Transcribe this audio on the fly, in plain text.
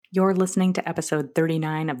You're listening to episode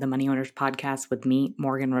 39 of the Money Owners Podcast with me,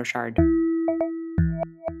 Morgan Rochard.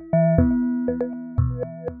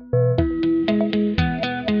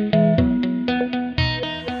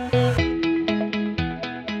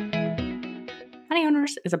 Money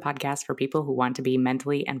Owners is a podcast for people who want to be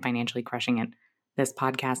mentally and financially crushing it. This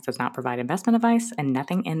podcast does not provide investment advice, and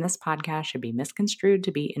nothing in this podcast should be misconstrued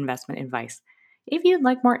to be investment advice. If you'd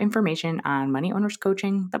like more information on Money Owners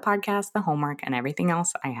Coaching, the podcast, the homework, and everything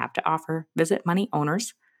else I have to offer, visit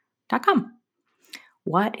moneyowners.com.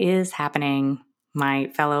 What is happening, my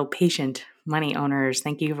fellow patient money owners?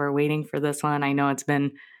 Thank you for waiting for this one. I know it's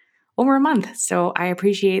been over a month, so I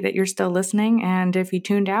appreciate that you're still listening. And if you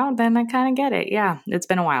tuned out, then I kind of get it. Yeah, it's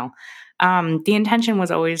been a while. The intention was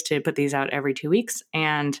always to put these out every 2 weeks,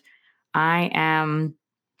 and I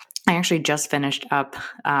actually just finished up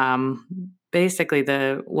basically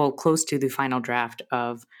close to the final draft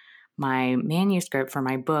of my manuscript for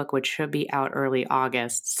my book, which should be out early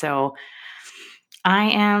August. So I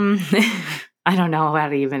am, I don't know how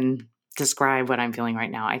to even describe what I'm feeling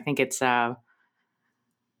right now. I think it's a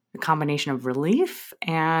combination of relief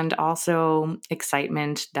and also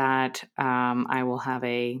excitement that I will have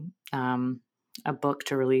a book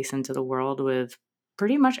to release into the world with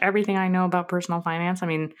pretty much everything I know about personal finance. I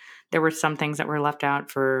mean, there were some things that were left out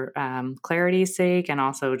for clarity's sake and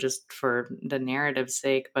also just for the narrative's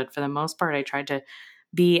sake. But for the most part, I tried to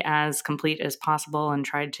be as complete as possible and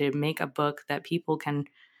tried to make a book that people can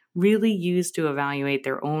really use to evaluate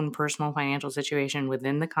their own personal financial situation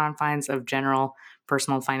within the confines of general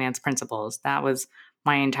personal finance principles. That was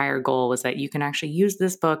my entire goal, was that you can actually use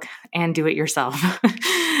this book and do it yourself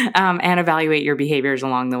and evaluate your behaviors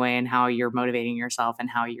along the way and how you're motivating yourself and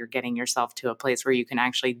how you're getting yourself to a place where you can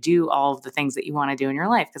actually do all of the things that you want to do in your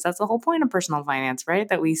life. Because that's the whole point of personal finance, right?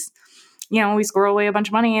 That we squirrel away a bunch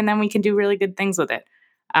of money and then we can do really good things with it.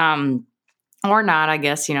 Or not, I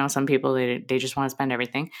guess, some people, they just want to spend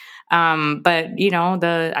everything. But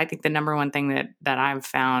I think the number one thing that I've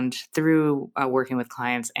found through working with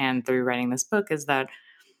clients and through writing this book is that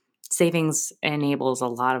savings enables a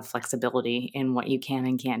lot of flexibility in what you can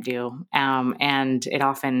and can't do. And it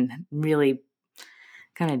often really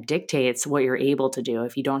kind of dictates what you're able to do.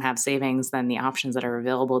 If you don't have savings, then the options that are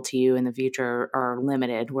available to you in the future are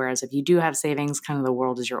limited. Whereas if you do have savings, kind of the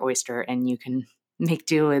world is your oyster and you can make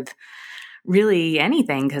do with really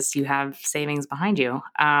anything because you have savings behind you.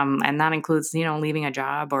 And that includes, leaving a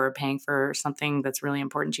job or paying for something that's really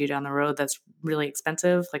important to you down the road that's really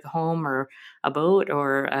expensive, like a home or a boat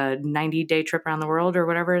or a 90-day trip around the world or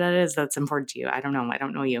whatever that is that's important to you. I don't know. I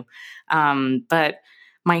don't know you. But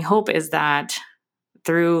my hope is that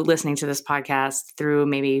through listening to this podcast, through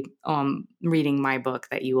maybe reading my book,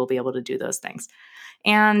 that you will be able to do those things.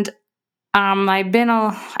 And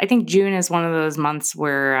I think June is one of those months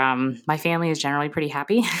where my family is generally pretty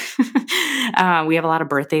happy. We have a lot of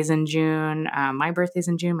birthdays in June. My birthday's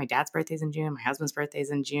in June. My dad's birthday's in June. My husband's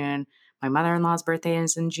birthday's in June. My mother-in-law's birthday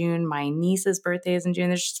is in June. My niece's birthday is in June.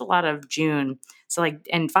 There's just a lot of June. So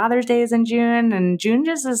and Father's Day is in June. And June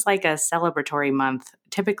just is like a celebratory month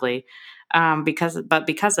typically because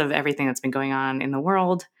of everything that's been going on in the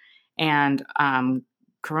world and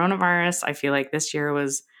coronavirus, I feel like this year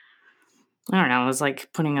was, I don't know, it was like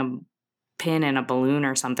putting a pin in a balloon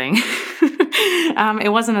or something.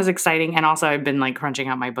 It wasn't as exciting. And also I've been like crunching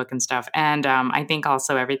out my book and stuff. And I think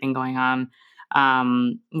also everything going on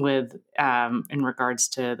with in regards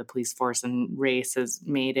to the police force and race has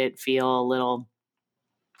made it feel a little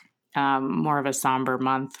more of a somber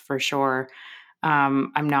month for sure.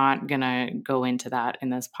 I'm not going to go into that in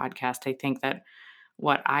this podcast. I think that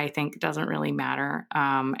what I think doesn't really matter.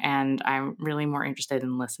 And I'm really more interested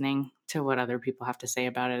in listening to what other people have to say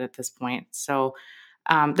about it at this point. So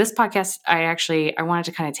this podcast, I wanted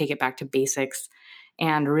to kind of take it back to basics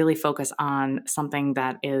and really focus on something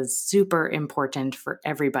that is super important for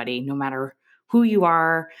everybody, no matter who you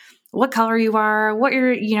are, what color you are, what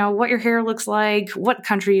your hair looks like, what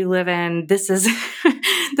country you live in. This is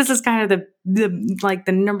this is kind of the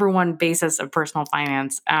number one basis of personal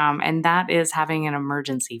finance, and that is having an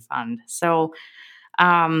emergency fund. So,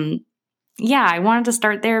 I wanted to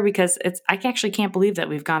start there because I actually can't believe that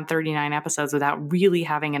we've gone 39 episodes without really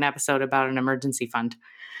having an episode about an emergency fund.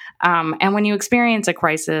 And when you experience a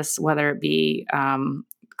crisis, whether it be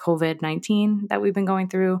COVID-19 that we've been going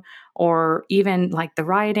through, or even like the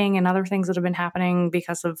rioting and other things that have been happening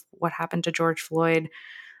because of what happened to George Floyd,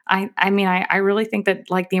 I really think that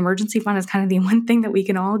like the emergency fund is kind of the one thing that we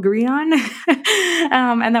can all agree on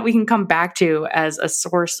and that we can come back to as a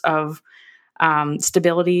source of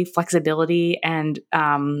stability, flexibility, and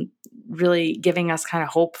really giving us kind of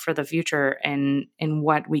hope for the future and in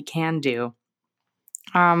what we can do.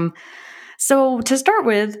 So to start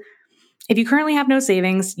with, if you currently have no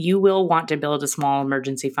savings, you will want to build a small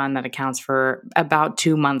emergency fund that accounts for about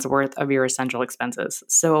 2 months worth of your essential expenses.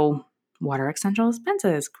 So, what are essential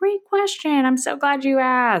expenses? Great question. I'm so glad you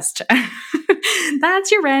asked.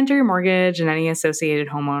 That's your rent or your mortgage and any associated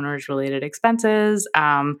homeowners related expenses.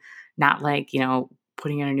 Not like,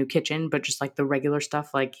 putting in a new kitchen, but just like the regular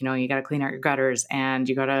stuff, like, you got to clean out your gutters and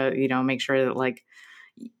you got to, make sure that like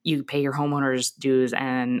you pay your homeowners dues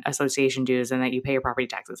and association dues and that you pay your property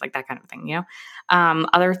taxes, like that kind of thing,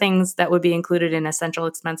 Other things that would be included in essential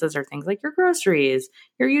expenses are things like your groceries,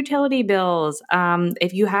 your utility bills,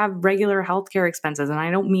 if you have regular healthcare expenses, and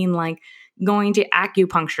I don't mean like going to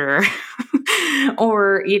acupuncture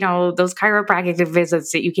or, those chiropractic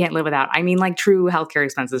visits that you can't live without. I mean like true healthcare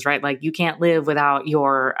expenses, right? Like you can't live without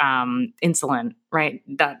your insulin, right?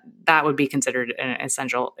 That would be considered an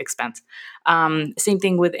essential expense. Same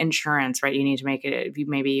thing with insurance, right? You need to make it,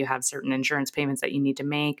 maybe you have certain insurance payments that you need to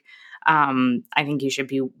make. I think you should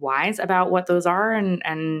be wise about what those are and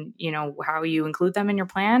how you include them in your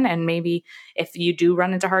plan. And maybe if you do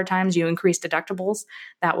run into hard times, you increase deductibles.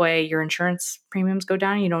 That way your insurance premiums go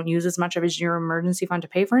down. You don't use as much of as your emergency fund to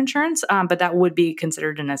pay for insurance, but that would be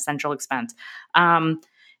considered an essential expense.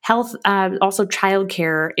 Health, also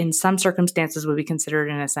childcare in some circumstances would be considered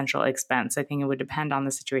an essential expense. I think it would depend on the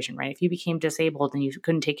situation, right? If you became disabled and you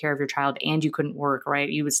couldn't take care of your child and you couldn't work, right,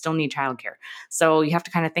 you would still need childcare. So you have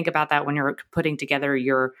to kind of think about that when you're putting together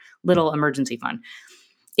your little emergency fund.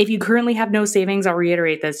 If you currently have no savings, I'll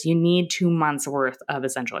reiterate this, you need 2 months worth of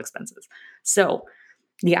essential expenses. So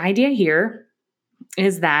the idea here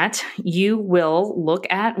is that you will look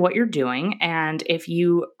at what you're doing. And if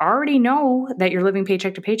you already know that you're living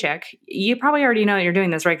paycheck to paycheck, you probably already know that you're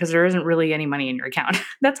doing this, right? Because there isn't really any money in your account.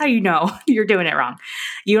 That's how you know you're doing it wrong.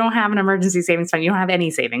 You don't have an emergency savings fund. You don't have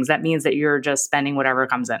any savings. That means that you're just spending whatever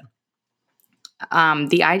comes in.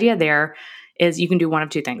 The idea there is you can do one of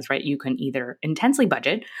two things, right? You can either intensely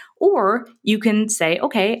budget or you can say,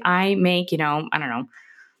 okay, I make,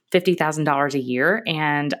 $50,000 a year.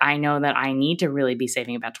 And I know that I need to really be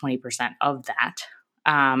saving about 20% of that.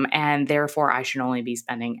 And therefore I should only be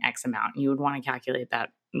spending X amount. You would want to calculate that,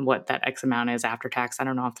 what that X amount is after tax. I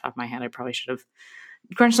don't know off the top of my head. I probably should have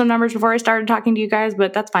crunched some numbers before I started talking to you guys,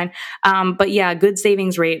 but that's fine. But yeah, good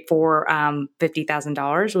savings rate for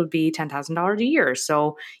 $50,000 would be $10,000 a year.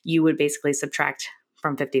 So you would basically subtract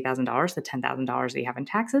from $50,000 the $10,000 that you have in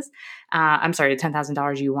taxes. The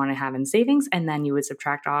 $10,000 you want to have in savings, and then you would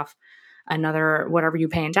subtract off another whatever you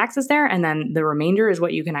pay in taxes there, and then the remainder is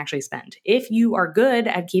what you can actually spend. If you are good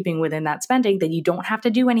at keeping within that spending, then you don't have to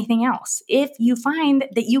do anything else. If you find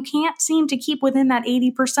that you can't seem to keep within that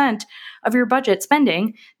 80% of your budget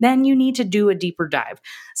spending, then you need to do a deeper dive.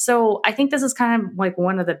 So I think this is kind of like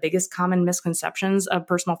one of the biggest common misconceptions of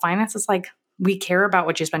personal finance. It's like, we care about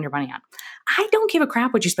what you spend your money on. I don't give a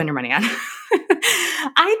crap what you spend your money on.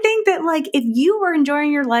 I think that like if you are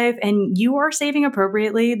enjoying your life and you are saving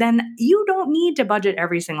appropriately, then you don't need to budget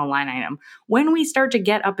every single line item. When we start to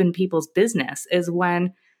get up in people's business is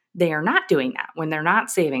when they are not doing that, when they're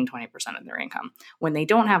not saving 20% of their income, when they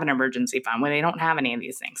don't have an emergency fund, when they don't have any of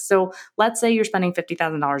these things. So let's say you're spending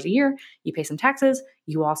 $50,000 a year, you pay some taxes,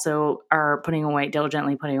 you also are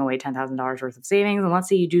diligently putting away $10,000 worth of savings, and let's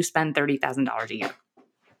say you do spend $30,000 a year.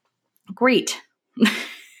 Great.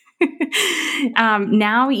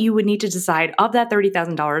 Now you would need to decide, of that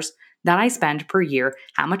 $30,000 that I spend per year,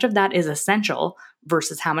 how much of that is essential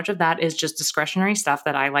versus how much of that is just discretionary stuff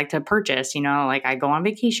that I like to purchase. Like I go on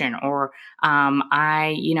vacation, or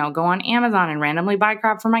I go on Amazon and randomly buy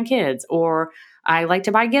crap for my kids, or I like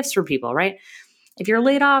to buy gifts for people, right? If you're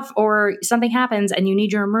laid off or something happens and you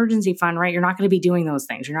need your emergency fund, right, you're not going to be doing those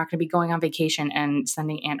things. You're not going to be going on vacation and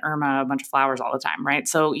sending Aunt Irma a bunch of flowers all the time, right?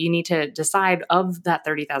 So you need to decide, of that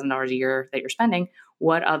 $30,000 a year that you're spending,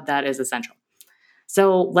 what of that is essential.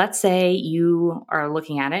 So let's say you are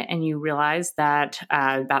looking at it and you realize that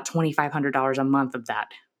about $2,500 a month of that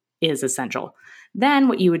is essential. Then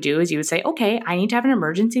what you would do is you would say, okay, I need to have an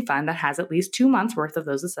emergency fund that has at least 2 months worth of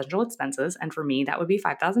those essential expenses. And for me, that would be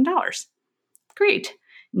 $5,000. Great.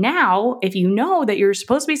 Now, if you know that you're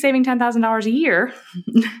supposed to be saving $10,000 a year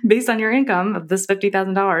based on your income of this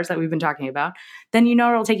 $50,000 that we've been talking about, then you know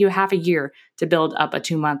it'll take you half a year to build up a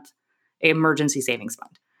 2-month emergency savings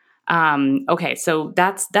fund. Okay, so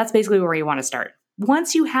that's basically where you want to start.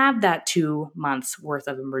 Once you have that 2 months worth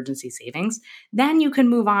of emergency savings, then you can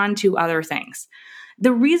move on to other things.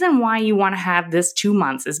 The reason why you want to have this 2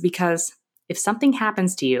 months is because if something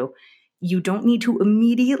happens to you, you don't need to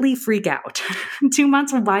immediately freak out. 2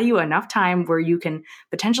 months will buy you enough time where you can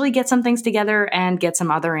potentially get some things together and get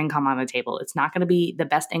some other income on the table. It's not going to be the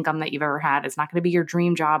best income that you've ever had. It's not going to be your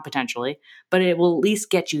dream job potentially, but it will at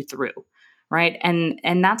least get you through, right?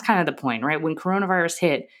 And that's kind of the point, right? When coronavirus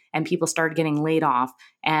hit and people started getting laid off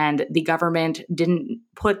and the government didn't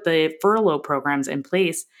put the furlough programs in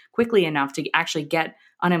place quickly enough to actually get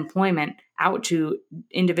unemployment out to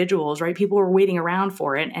individuals, right? People were waiting around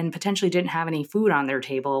for it and potentially didn't have any food on their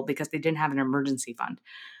table because they didn't have an emergency fund.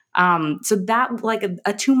 So that like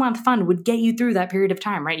a 2-month fund would get you through that period of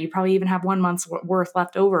time, right? You probably even have 1 month's worth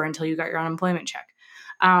left over until you got your unemployment check.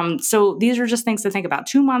 So these are just things to think about.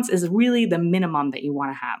 2 months is really the minimum that you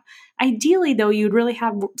want to have. Ideally, though, you'd really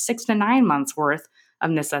have 6 to 9 months worth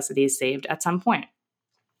of necessities saved at some point.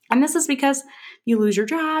 And this is because you lose your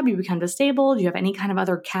job, you become disabled, you have any kind of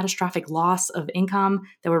other catastrophic loss of income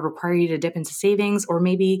that would require you to dip into savings, or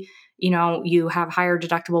maybe you have higher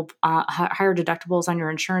deductibles on your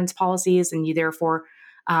insurance policies, and you therefore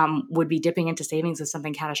would be dipping into savings if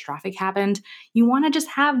something catastrophic happened. You want to just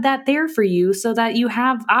have that there for you so that you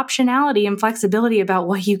have optionality and flexibility about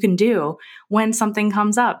what you can do when something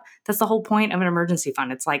comes up. That's the whole point of an emergency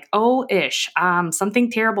fund. It's like, something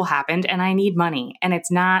terrible happened and I need money. And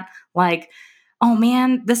it's not like, oh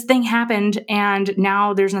man, this thing happened and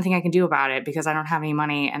now there's nothing I can do about it because I don't have any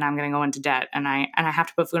money and I'm going to go into debt and I have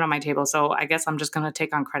to put food on my table. So I guess I'm just going to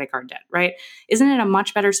take on credit card debt, right? Isn't it a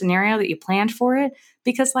much better scenario that you planned for it?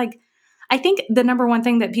 Because I think the number one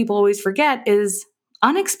thing that people always forget is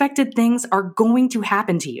unexpected things are going to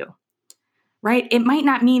happen to you, right? It might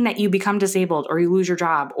not mean that you become disabled or you lose your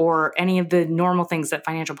job or any of the normal things that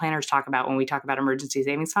financial planners talk about when we talk about emergency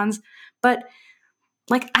savings funds, but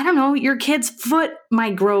I don't know, your kid's foot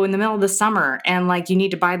might grow in the middle of the summer and you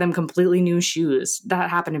need to buy them completely new shoes. That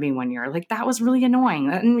happened to me one year. That was really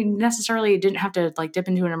annoying. And necessarily didn't have to dip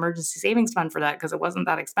into an emergency savings fund for that because it wasn't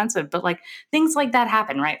that expensive. But things like that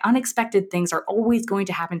happen, right? Unexpected things are always going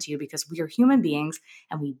to happen to you because we are human beings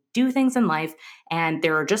and we do things in life and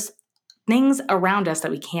there are just things around us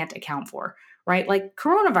that we can't account for. Right? Like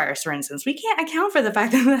coronavirus, for instance, we can't account for the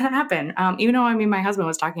fact that happened. Even though, my husband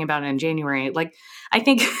was talking about it in January. I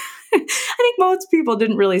think, I think most people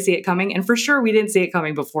didn't really see it coming. And for sure, we didn't see it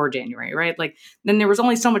coming before January, right? Then there was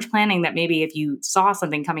only so much planning that maybe if you saw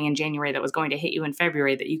something coming in January that was going to hit you in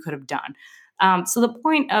February that you could have done. So the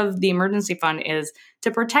point of the emergency fund is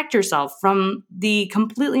to protect yourself from the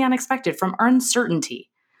completely unexpected, from uncertainty,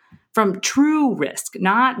 from true risk,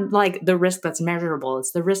 not the risk that's measurable.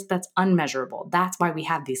 It's the risk that's unmeasurable. That's why we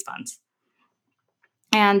have these funds.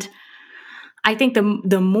 And I think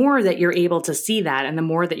the more that you're able to see that and the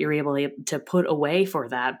more that you're able to put away for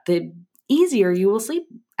that, the easier you will sleep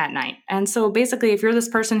at night. And so basically, if you're this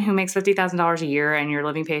person who makes $50,000 a year and you're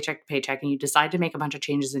living paycheck to paycheck and you decide to make a bunch of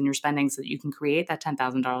changes in your spending so that you can create that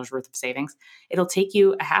 $10,000 worth of savings, it'll take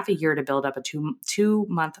you a half a year to build up a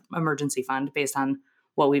two-month emergency fund based on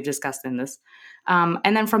what we've discussed in this.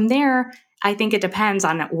 And then from there, I think it depends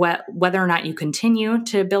on whether or not you continue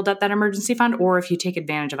to build up that emergency fund or if you take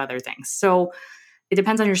advantage of other things. So it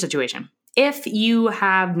depends on your situation. If you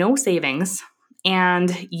have no savings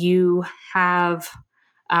and you have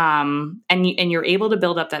and you're able to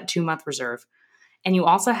build up that 2-month reserve, and you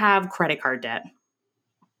also have credit card debt,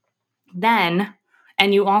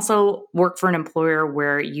 and you also work for an employer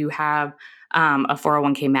where you have a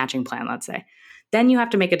 401k matching plan, let's say, then you have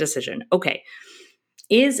to make a decision. Okay,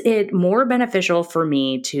 is it more beneficial for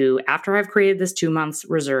me to, after I've created this 2 months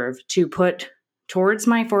reserve, to put towards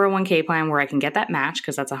my 401k plan where I can get that match,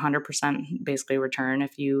 because that's 100% basically return.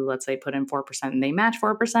 If you, let's say, put in 4% and they match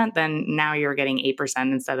 4%, then now you're getting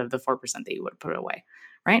 8% instead of the 4% that you would put away,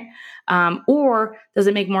 right? Or does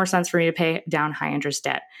it make more sense for me to pay down high interest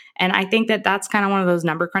debt? And I think that that's kind of one of those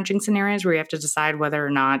number crunching scenarios where you have to decide whether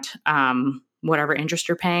or not whatever interest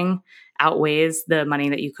you're paying outweighs the money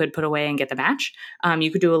that you could put away and get the match.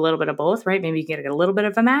 You could do a little bit of both, right? Maybe you get a little bit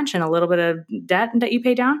of a match and a little bit of debt that you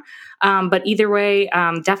pay down. But either way,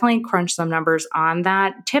 definitely crunch some numbers on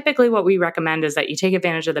that. Typically what we recommend is that you take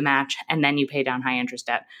advantage of the match and then you pay down high interest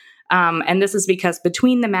debt. And this is because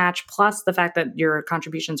between the match plus the fact that your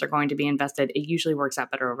contributions are going to be invested, it usually works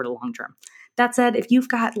out better over the long term. That said, if you've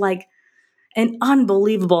got an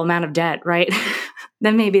unbelievable amount of debt, right?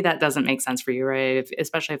 Then maybe that doesn't make sense for you, right?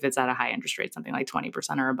 Especially if it's at a high interest rate, something like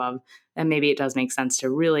 20% or above, then maybe it does make sense to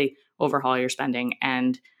really overhaul your spending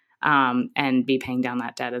and be paying down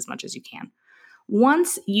that debt as much as you can.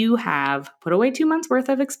 Once you have put away 2 months worth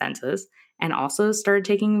of expenses and also started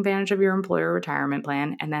taking advantage of your employer retirement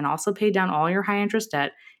plan and then also paid down all your high interest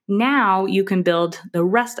debt, Now you can build the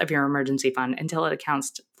rest of your emergency fund until it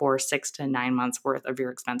accounts for 6 to 9 months worth of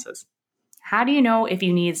your expenses. How do you know if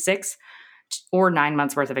you need 6 or 9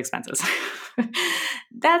 months worth of expenses?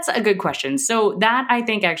 That's a good question. So that I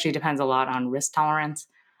think actually depends a lot on risk tolerance.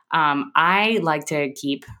 I like to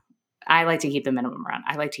keep the minimum around.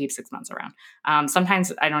 I like to keep 6 months around.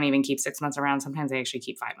 Sometimes I don't even keep 6 months around. Sometimes I actually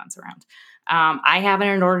keep 5 months around. I have an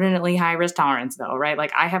inordinately high risk tolerance though, right?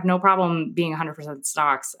 Like I have no problem being 100%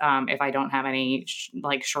 stocks if I don't have any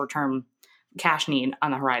short-term cash need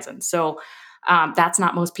on the horizon. So that's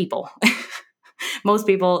not most people. Most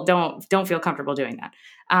people don't feel comfortable doing that.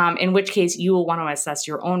 In which case you will want to assess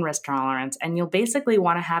your own risk tolerance, and you'll basically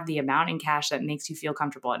want to have the amount in cash that makes you feel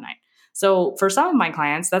comfortable at night. So for some of my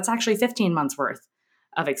clients, that's actually 15 months worth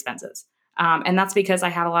of expenses. And that's because I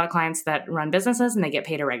have a lot of clients that run businesses and they get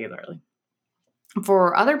paid irregularly.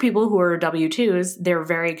 For other people who are W-2s, they're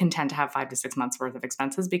very content to have 5 to 6 months worth of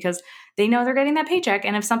expenses because they know they're getting that paycheck.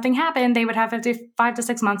 And if something happened, they would have 5 to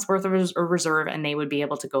 6 months worth of reserve, and they would be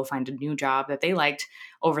able to go find a new job that they liked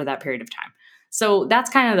over that period of time. So that's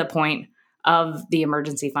kind of the point of the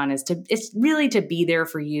emergency fund, it's really to be there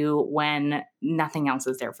for you when nothing else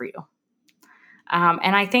is there for you.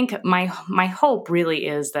 And I think my hope really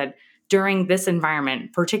is that during this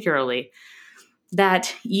environment, particularly,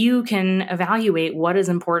 that you can evaluate what is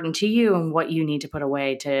important to you and what you need to put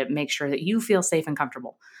away to make sure that you feel safe and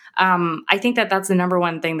comfortable. I think that that's the number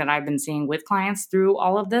one thing that I've been seeing with clients through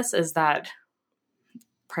all of this is that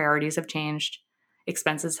priorities have changed,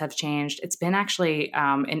 expenses have changed. It's been actually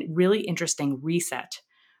a really interesting reset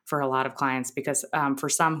for a lot of clients because for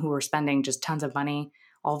some who are spending just tons of money,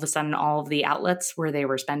 all of a sudden all of the outlets where they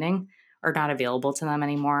were spending are not available to them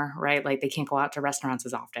anymore, right? Like they can't go out to restaurants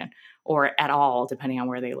as often or at all, depending on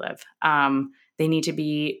where they live. They need to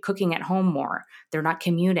be cooking at home more. They're not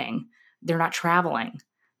commuting. They're not traveling.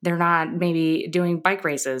 They're not maybe doing bike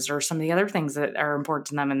races or some of the other things that are important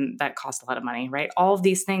to them and that cost a lot of money, right? All of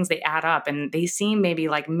these things, they add up and they seem maybe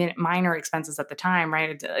like minor expenses at the time,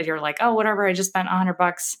 right? You're like, oh, whatever, I just spent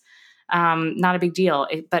 $100. Not a big deal.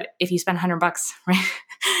 But if you spend $100, right,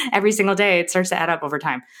 every single day, it starts to add up over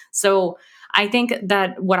time. So I think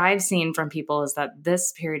that what I've seen from people is that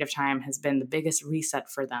this period of time has been the biggest reset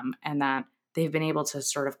for them and that they've been able to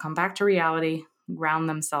sort of come back to reality, ground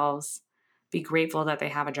themselves, be grateful that they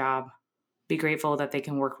have a job, be grateful that they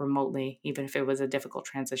can work remotely, even if it was a difficult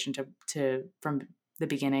transition to from the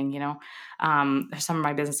beginning, some of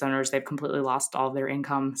my business owners, they've completely lost all of their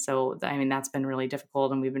income. So, I mean, that's been really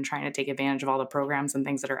difficult. And we've been trying to take advantage of all the programs and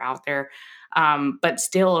things that are out there. But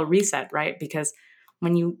still a reset, right? Because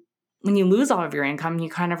when you lose all of your income, you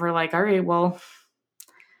kind of are like, all right, well,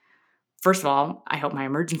 first of all, I hope my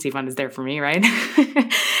emergency fund is there for me, right?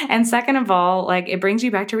 And second of all, like it brings you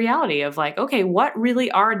back to reality of like, okay, what really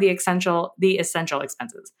are the essential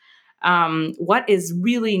expenses? What is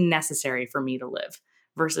really necessary for me to live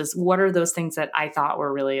versus what are those things that I thought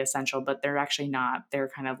were really essential, but they're actually not. They're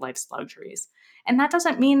kind of life's luxuries. And that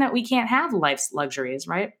doesn't mean that we can't have life's luxuries,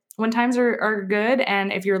 right? When times are good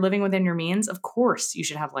and if you're living within your means, of course you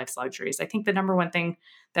should have life's luxuries. I think the number one thing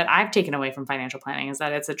that I've taken away from financial planning is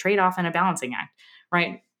that it's a trade-off and a balancing act,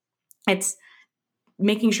 right? It's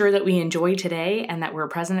making sure that we enjoy today and that we're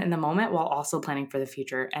present in the moment while also planning for the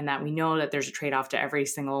future and that we know that there's a trade-off to every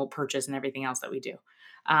single purchase and everything else that we do.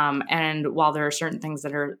 And while there are certain things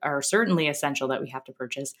that are certainly essential that we have to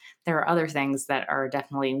purchase, there are other things that are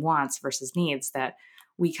definitely wants versus needs that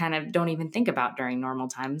we kind of don't even think about during normal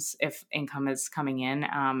times if income is coming in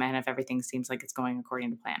and if everything seems like it's going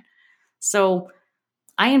according to plan. So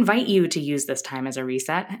I invite you to use this time as a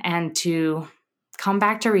reset and to come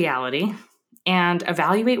back to reality and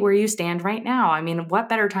evaluate where you stand right now. I mean, what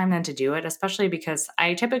better time than to do it, especially because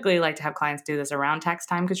I typically like to have clients do this around tax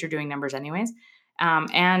time because you're doing numbers anyways.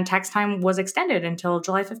 And tax time was extended until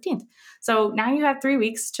July 15th. So now you have 3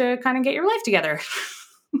 weeks to kind of get your life together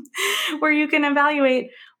where you can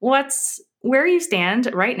evaluate where you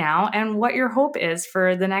stand right now and what your hope is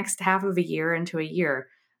for the next half of a year into a year.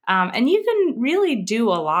 And you can really do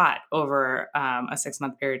a lot over a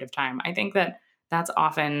 6-month period of time. I think that that's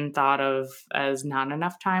often thought of as not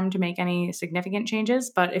enough time to make any significant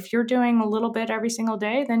changes. But if you're doing a little bit every single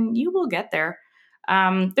day, then you will get there.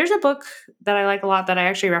 There's a book that I like a lot that I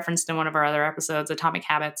actually referenced in one of our other episodes, Atomic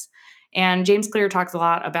Habits. And James Clear talks a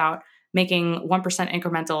lot about making 1%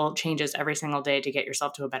 incremental changes every single day to get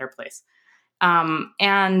yourself to a better place.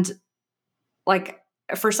 And like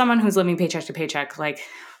for someone who's living paycheck to paycheck, like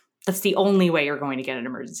that's the only way you're going to get an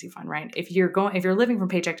emergency fund, right? If you're living from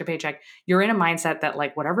paycheck to paycheck, you're in a mindset that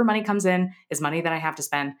like whatever money comes in is money that I have to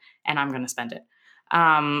spend and I'm going to spend it.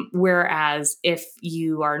 Whereas if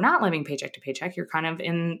you are not living paycheck to paycheck, you're kind of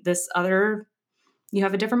in this other, you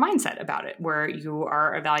have a different mindset about it where you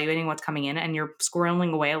are evaluating what's coming in and you're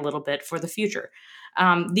squirreling away a little bit for the future.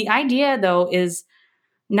 The idea, though, is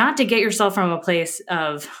not to get yourself from a place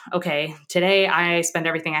of, okay, today I spend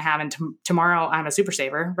everything I have and tomorrow I'm a super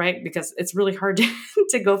saver, right? Because it's really hard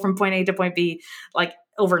to go from point A to point B like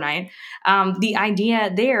overnight. The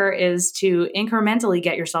idea there is to incrementally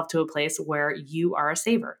get yourself to a place where you are a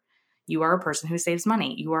saver. You are a person who saves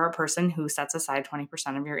money. You are a person who sets aside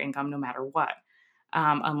 20% of your income no matter what.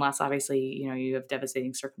 Unless obviously, you have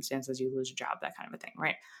devastating circumstances, you lose a job, that kind of a thing,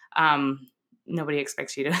 right? Nobody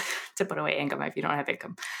expects you to put away income if you don't have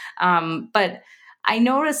income. But I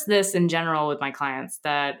notice this in general with my clients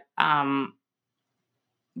that kind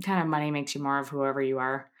of money makes you more of whoever you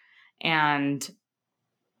are. And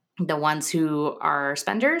the ones who are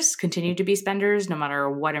spenders continue to be spenders no matter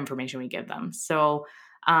what information we give them. So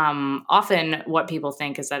often what people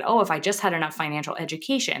think is that, oh, if I just had enough financial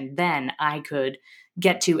education, then I could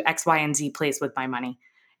get to X, Y, and Z place with my money.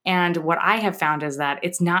 And what I have found is that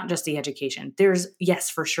it's not just the education. There's, yes,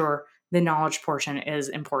 for sure, the knowledge portion is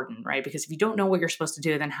important, right? Because if you don't know what you're supposed to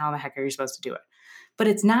do, then how the heck are you supposed to do it? But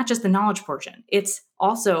it's not just the knowledge portion. It's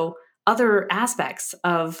also other aspects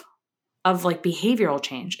of like behavioral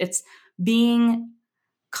change. It's being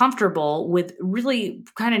comfortable with really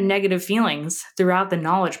kind of negative feelings throughout the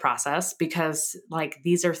knowledge process, because like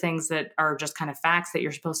these are things that are just kind of facts that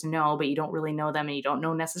you're supposed to know, but you don't really know them and you don't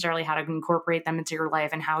know necessarily how to incorporate them into your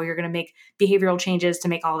life and how you're going to make behavioral changes to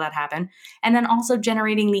make all that happen. And then also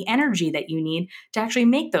generating the energy that you need to actually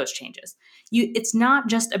make those changes. It's not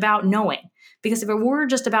just about knowing. Because if it were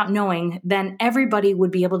just about knowing, then everybody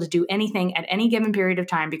would be able to do anything at any given period of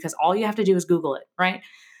time, because all you have to do is Google it, right?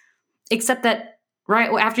 Except that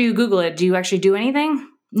right after you Google it, do you actually do anything?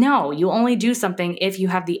 No, you only do something if you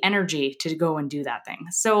have the energy to go and do that thing.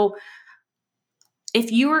 So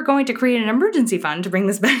if you were going to create an emergency fund, to bring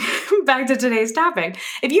this back to today's topic,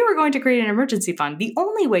 if you were going to create an emergency fund, the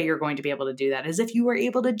only way you're going to be able to do that is if you were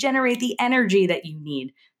able to generate the energy that you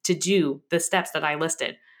need to do the steps that I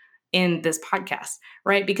listed in this podcast,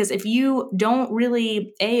 right? Because if you don't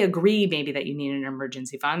really agree maybe that you need an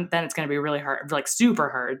emergency fund, then it's going to be really hard, like super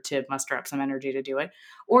hard to muster up some energy to do it.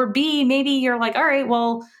 Or B, maybe you're like, all right,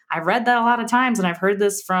 well, I've read that a lot of times and I've heard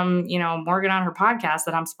this from, Morgan on her podcast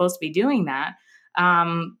that I'm supposed to be doing that.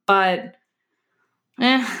 But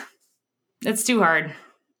it's too hard.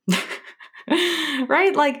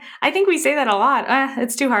 Right? Like, I think we say that a lot.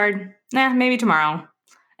 It's too hard. Maybe tomorrow.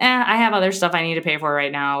 I have other stuff I need to pay for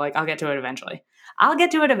right now. Like, I'll get to it eventually. I'll get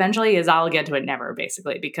to it eventually is I'll get to it never,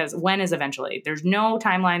 basically, because when is eventually? There's no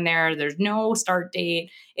timeline there. There's no start date.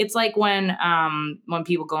 It's like when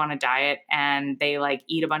people go on a diet and they like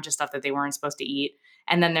eat a bunch of stuff that they weren't supposed to eat.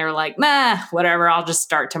 And then they're like, whatever, I'll just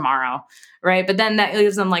start tomorrow. Right. But then that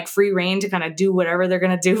gives them like free reign to kind of do whatever they're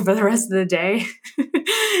going to do for the rest of the day.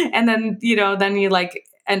 And then, then you like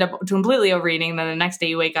end up completely overeating. Then the next day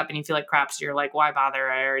you wake up and you feel like crap. So you're like, why bother?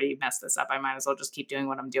 I already messed this up. I might as well just keep doing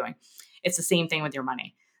what I'm doing. It's the same thing with your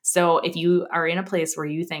money. So if you are in a place where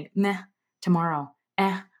you think, tomorrow,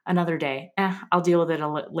 another day, I'll deal with it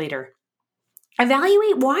later.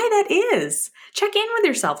 Evaluate why that is. Check in with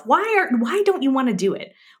yourself. Why don't you want to do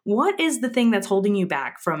it? What is the thing that's holding you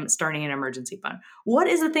back from starting an emergency fund? What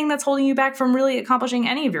is the thing that's holding you back from really accomplishing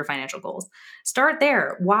any of your financial goals? Start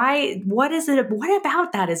there. What is it? What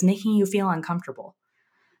about that is making you feel uncomfortable?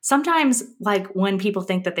 Sometimes, like when people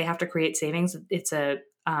think that they have to create savings,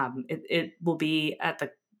 it will be at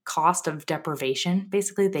the cost of deprivation.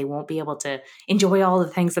 Basically, they won't be able to enjoy all the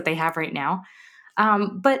things that they have right now.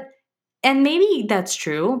 And maybe that's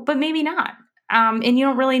true, but maybe not. And you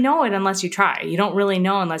don't really know it unless you try. You don't really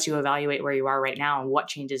know unless you evaluate where you are right now and what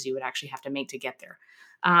changes you would actually have to make to get there.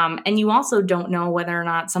 And you also don't know whether or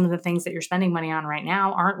not some of the things that you're spending money on right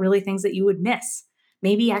now aren't really things that you would miss.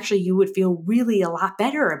 Maybe actually you would feel really a lot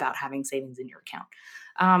better about having savings in your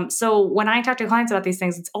account. So when I talk to clients about these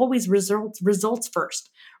things, it's always results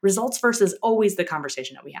first. Results first is always the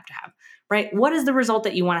conversation that we have to have, right? What is the result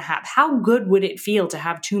that you want to have? How good would it feel to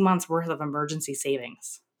have 2 months worth of emergency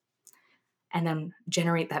savings? And then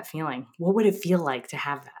generate that feeling. What would it feel like to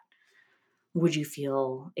have that? Would you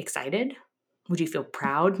feel excited? Would you feel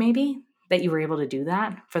proud maybe that you were able to do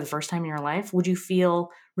that for the first time in your life? Would you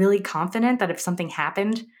feel really confident that if something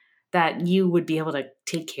happened that you would be able to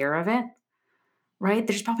take care of it? Right?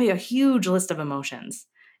 There's probably a huge list of emotions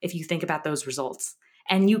if you think about those results.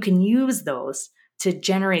 And you can use those to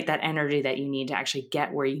generate that energy that you need to actually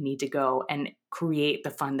get where you need to go and create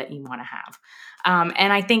the fun that you want to have.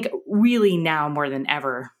 And I think really now more than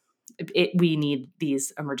ever, we need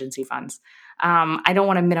these emergency funds. I don't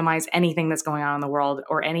want to minimize anything that's going on in the world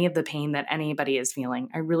or any of the pain that anybody is feeling.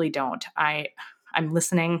 I really don't. I'm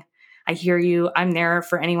listening. I hear you. I'm there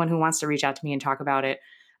for anyone who wants to reach out to me and talk about it.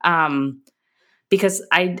 Because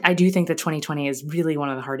I do think that 2020 is really one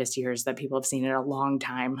of the hardest years that people have seen in a long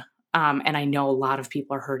time. And I know a lot of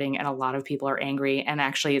people are hurting and a lot of people are angry. And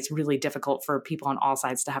actually, it's really difficult for people on all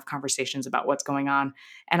sides to have conversations about what's going on.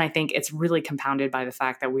 And I think it's really compounded by the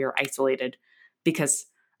fact that we are isolated because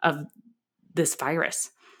of this virus.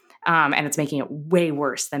 And it's making it way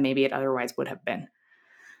worse than maybe it otherwise would have been.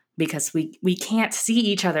 Because we can't see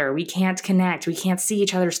each other, we can't connect, we can't see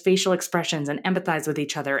each other's facial expressions and empathize with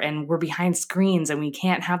each other, and we're behind screens, and we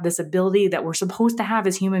can't have this ability that we're supposed to have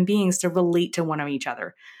as human beings to relate to one of each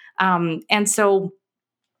other. And so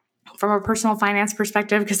from a personal finance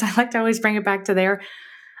perspective, because I like to always bring it back to there,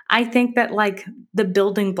 I think that like the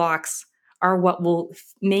building blocks are what will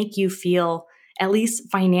make you feel at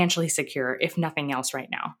least financially secure, if nothing else right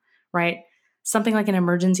now, right? Something like an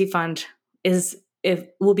emergency fund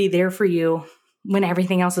it will be there for you when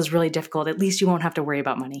everything else is really difficult. At least you won't have to worry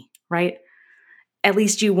about money, right? At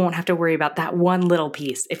least you won't have to worry about that one little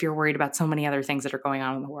piece if you're worried about so many other things that are going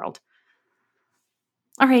on in the world.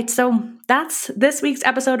 All right, so that's this week's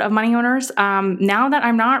episode of Money Owners. Now that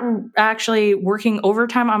I'm not actually working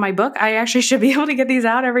overtime on my book, I actually should be able to get these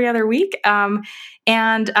out every other week. And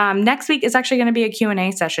next week is actually going to be a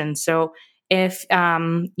Q&A session. So if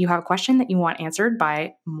you have a question that you want answered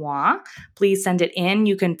by moi, please send it in.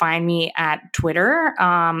 You can find me at Twitter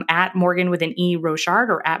at Morgan with an E Rochard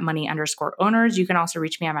or at money_owners. You can also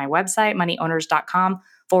reach me on my website,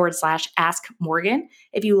 moneyowners.com/ask Morgan.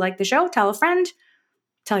 If you like the show, tell a friend.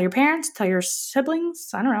 Tell your parents, tell your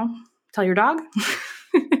siblings, I don't know, tell your dog.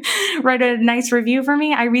 Write a nice review for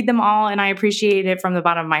me. I read them all and I appreciate it from the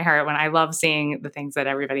bottom of my heart when I love seeing the things that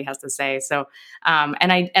everybody has to say. So,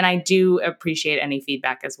 and I do appreciate any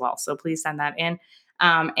feedback as well. So please send that in.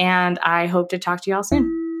 And I hope to talk to you all soon.